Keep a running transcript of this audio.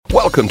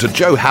Welcome to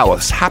Joe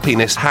Howarth's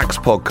Happiness Hacks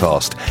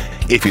podcast.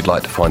 If you'd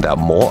like to find out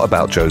more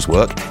about Joe's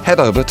work, head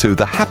over to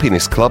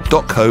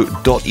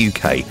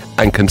thehappinessclub.co.uk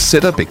and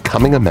consider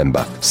becoming a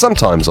member.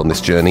 Sometimes on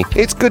this journey,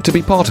 it's good to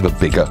be part of a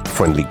bigger,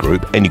 friendly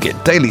group, and you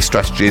get daily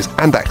strategies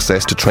and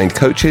access to trained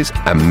coaches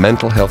and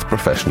mental health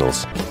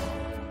professionals.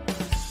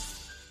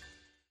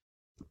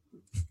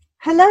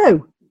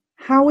 Hello,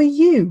 how are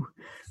you?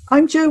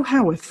 I'm Joe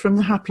Howarth from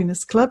the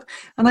Happiness Club,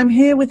 and I'm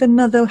here with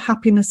another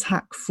happiness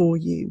hack for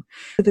you.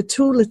 With a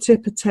tool, a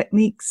tip, a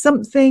technique,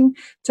 something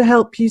to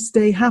help you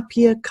stay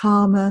happier,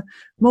 calmer,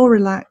 more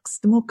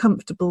relaxed, more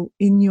comfortable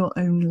in your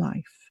own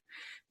life.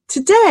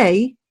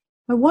 Today,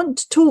 I want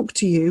to talk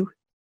to you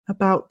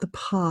about the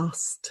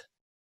past.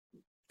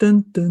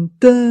 Dun, dun,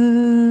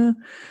 dun.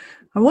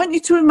 I want you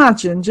to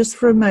imagine just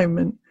for a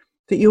moment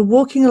that you're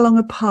walking along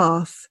a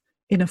path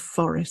in a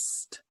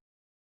forest.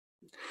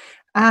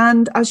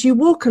 And as you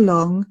walk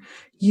along,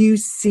 you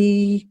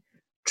see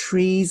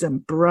trees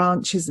and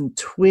branches and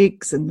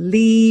twigs and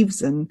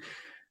leaves and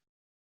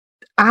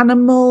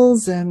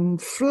animals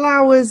and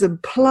flowers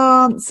and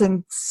plants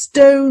and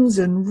stones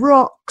and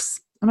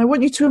rocks. And I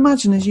want you to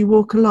imagine as you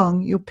walk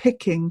along, you're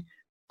picking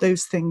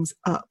those things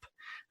up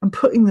and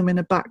putting them in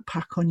a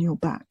backpack on your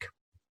back.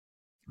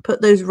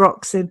 Put those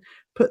rocks in,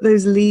 put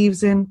those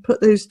leaves in,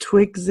 put those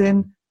twigs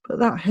in, put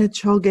that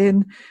hedgehog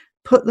in,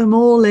 put them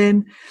all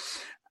in.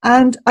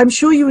 And I'm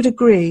sure you would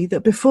agree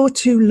that before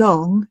too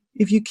long,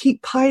 if you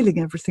keep piling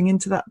everything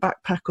into that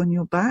backpack on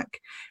your back,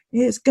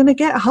 it's going to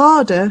get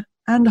harder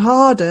and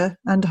harder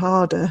and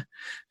harder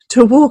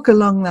to walk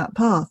along that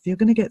path. You're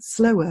going to get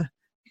slower.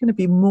 You're going to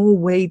be more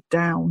weighed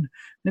down.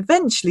 And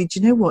eventually, do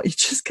you know what? You're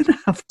just going to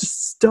have to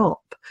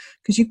stop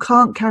because you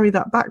can't carry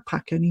that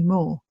backpack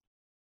anymore.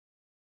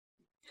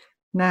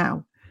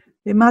 Now,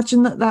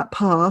 imagine that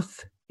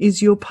path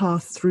is your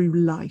path through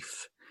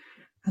life.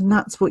 And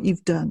that's what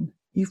you've done.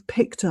 You've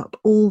picked up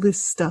all this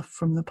stuff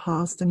from the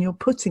past and you're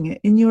putting it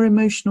in your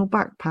emotional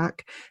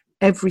backpack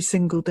every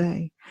single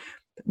day.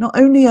 But not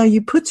only are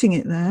you putting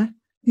it there,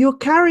 you're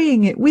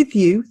carrying it with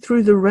you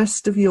through the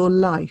rest of your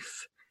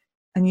life,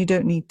 and you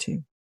don't need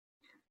to.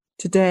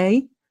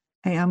 Today,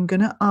 I am going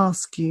to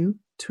ask you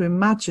to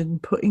imagine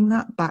putting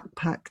that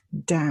backpack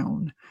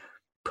down.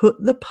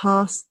 Put the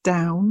past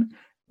down,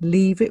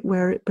 leave it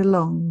where it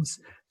belongs.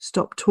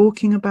 Stop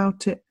talking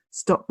about it,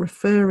 stop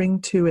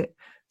referring to it.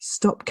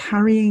 Stop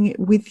carrying it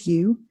with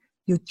you.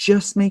 You're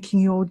just making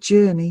your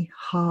journey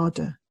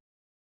harder.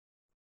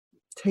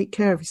 Take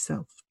care of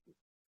yourself.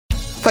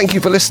 Thank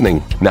you for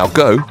listening. Now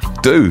go,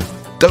 do.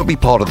 Don't be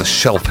part of the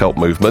self-help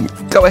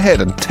movement. Go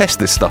ahead and test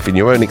this stuff in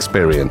your own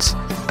experience.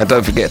 And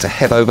don't forget to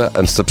head over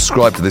and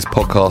subscribe to this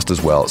podcast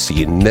as well so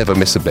you never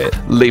miss a bit.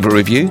 Leave a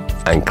review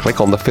and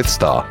click on the 5th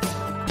star.